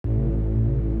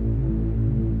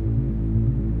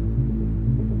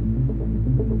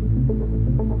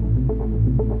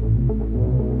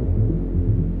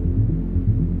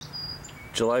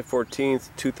July 14th,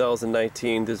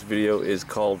 2019. This video is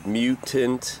called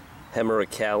Mutant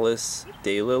Hemerocallis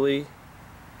Daylily.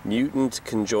 Mutant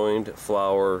Conjoined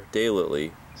Flower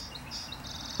Daylily.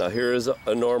 Now here is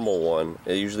a normal one.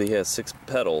 It usually has 6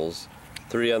 petals.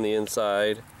 3 on the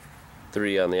inside,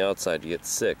 3 on the outside. You get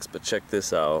 6, but check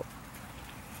this out.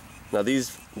 Now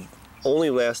these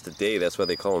only last a day, that's why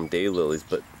they call them daylilies,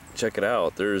 but check it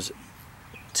out. There's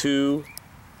 2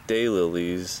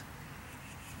 daylilies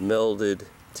melded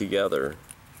together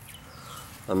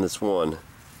on this one,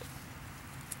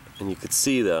 and you could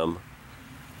see them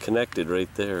connected right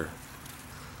there.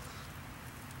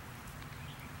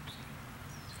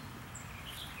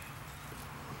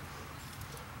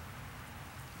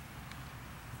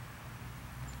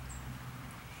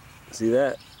 See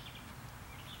that?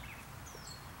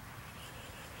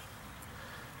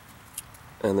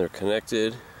 And they're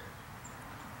connected.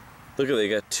 Look at, they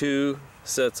got 2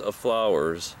 sets of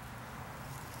flowers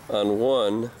on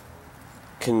one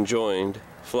conjoined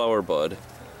flower bud.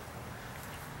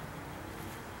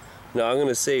 Now I'm going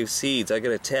to save seeds. I got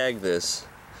to tag this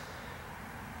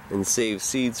and save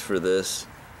seeds for this.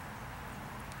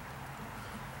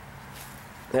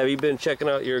 Have you been checking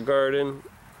out your garden?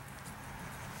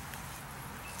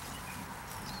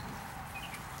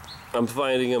 I'm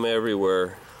finding them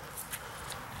everywhere.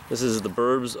 This is the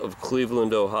burbs of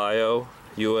Cleveland, Ohio,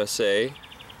 USA.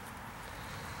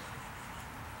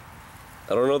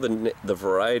 I don't know the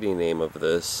variety name of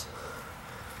this,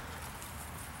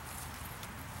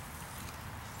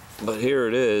 but here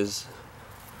it is.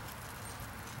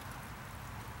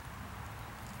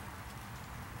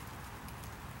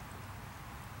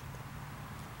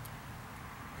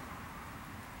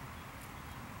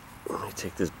 Let me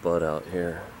take this bud out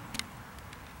here.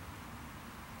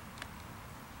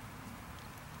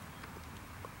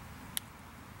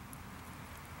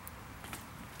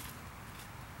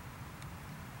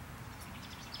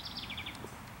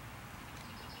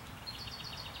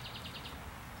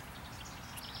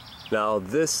 Now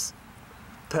this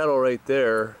petal right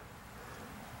there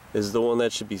is the one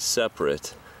that should be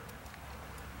separate.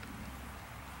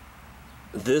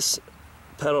 This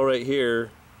petal right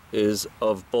here is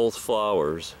of both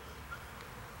flowers.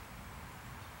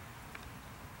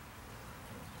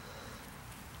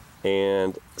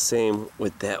 And same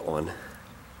with that one.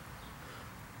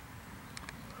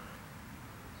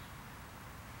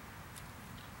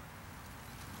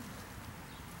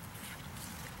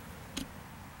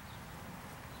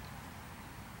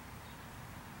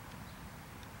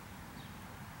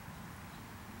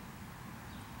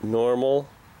 Normal,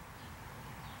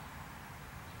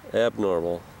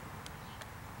 abnormal.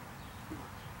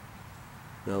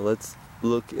 Now let's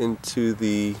look into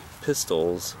the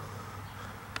pistils.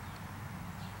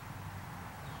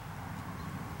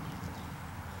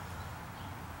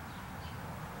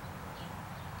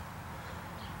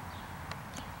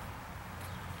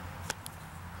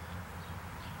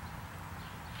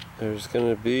 There's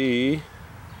going to be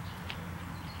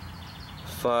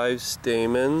 5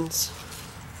 stamens.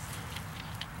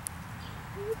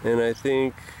 And I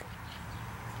think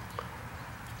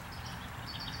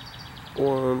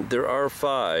there are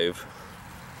 5,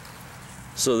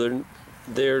 so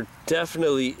they're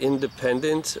definitely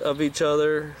independent of each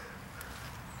other,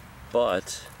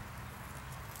 but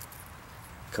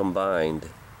combined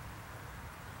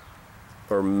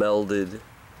or melded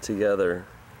together.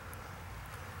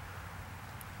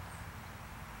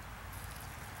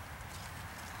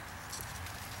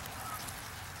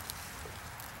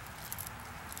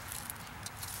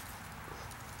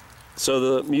 So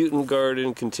the mutant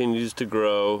garden continues to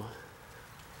grow,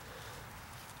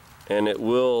 and it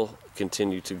will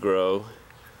continue to grow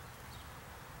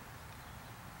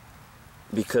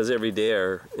because every day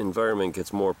our environment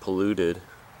gets more polluted.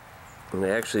 And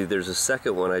actually there's a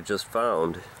second one I just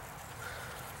found.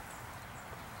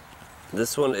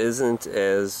 This one isn't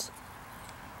as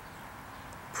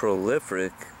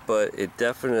prolific, but it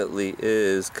definitely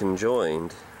is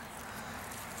conjoined.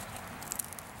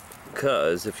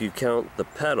 Because if you count the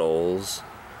petals,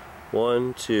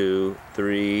 1, 2,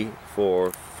 3,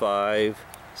 4, 5,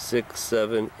 6,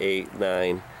 7, 8,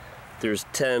 9, there's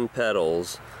 10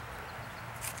 petals.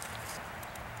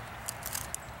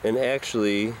 And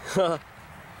actually,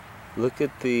 look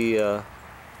at the, you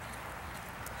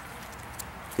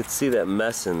can see that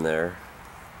mess in there.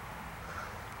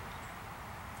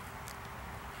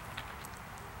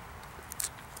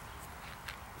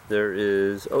 There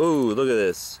is, oh, look at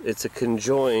this. It's a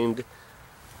conjoined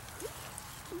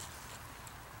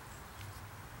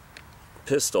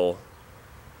pistil.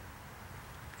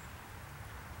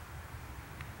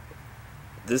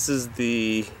 This is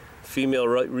the female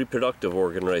reproductive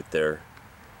organ right there.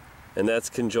 And that's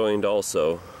conjoined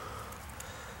also.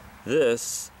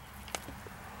 This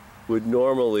would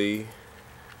normally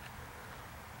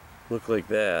look like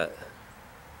that.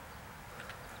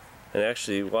 And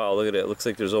actually, wow, look at it. It looks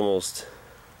like there's almost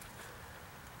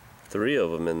 3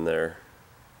 of them in there.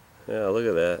 Yeah, look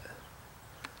at that.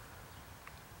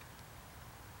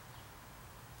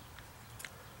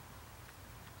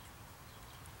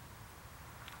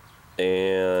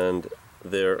 And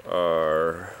there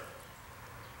are,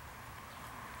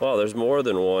 wow, there's more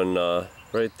than one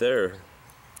right there.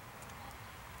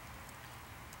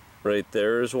 Right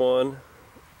there is one.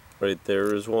 Right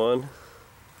there is one.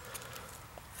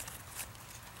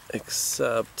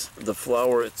 Except the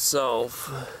flower itself,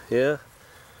 yeah.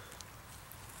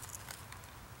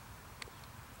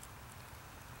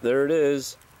 There it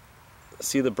is.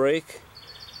 See the break?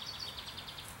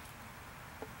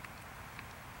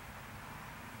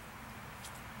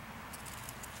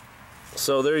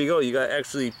 So there you go, you got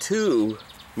actually 2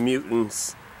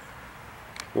 mutants.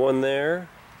 One there,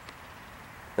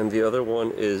 and the other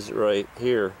one is right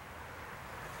here.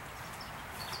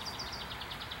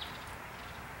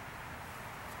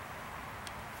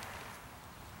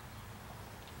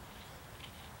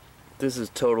 This is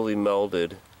totally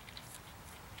melded.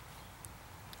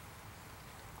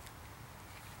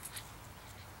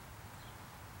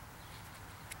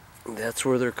 That's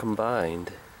where they're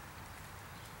combined.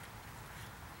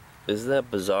 Isn't that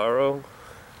bizarro?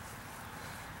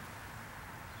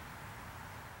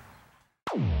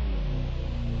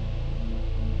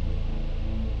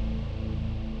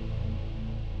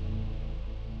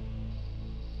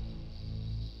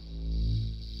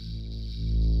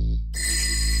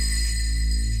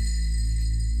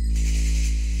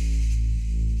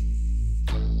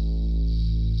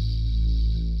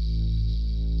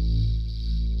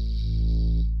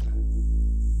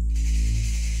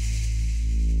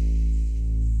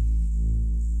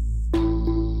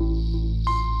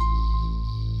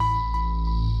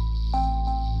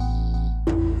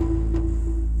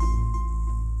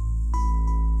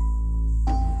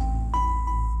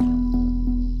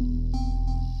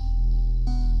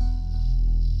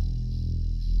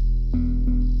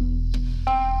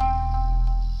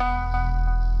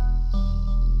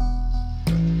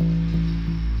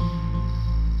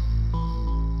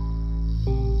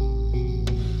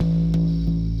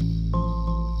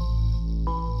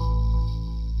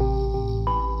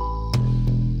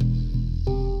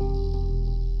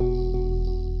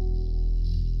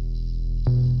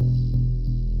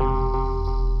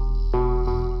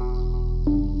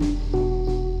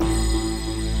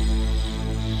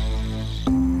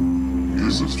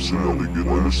 This is genetic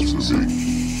blasphemy.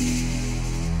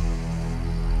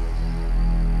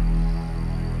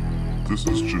 This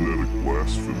is genetic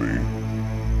blasphemy.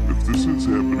 If this is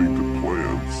happening to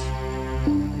plants,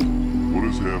 what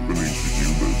is happening to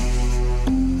humans?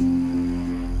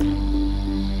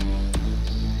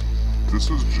 This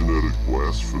is genetic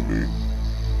blasphemy.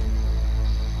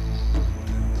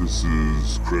 This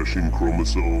is crashing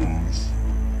chromosomes,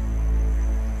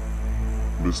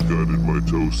 misguided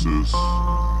mitosis,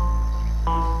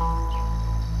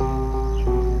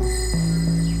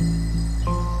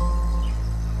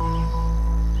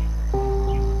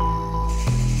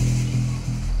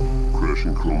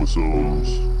 crashing chromosomes,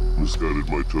 misguided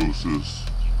mitosis,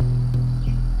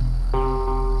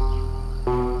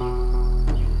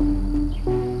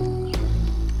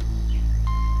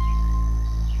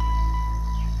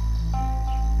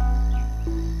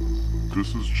 this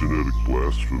is genetic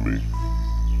blasphemy.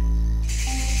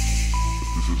 If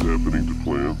this is happening to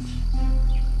plants,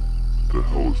 what the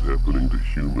hell is happening to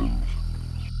humans?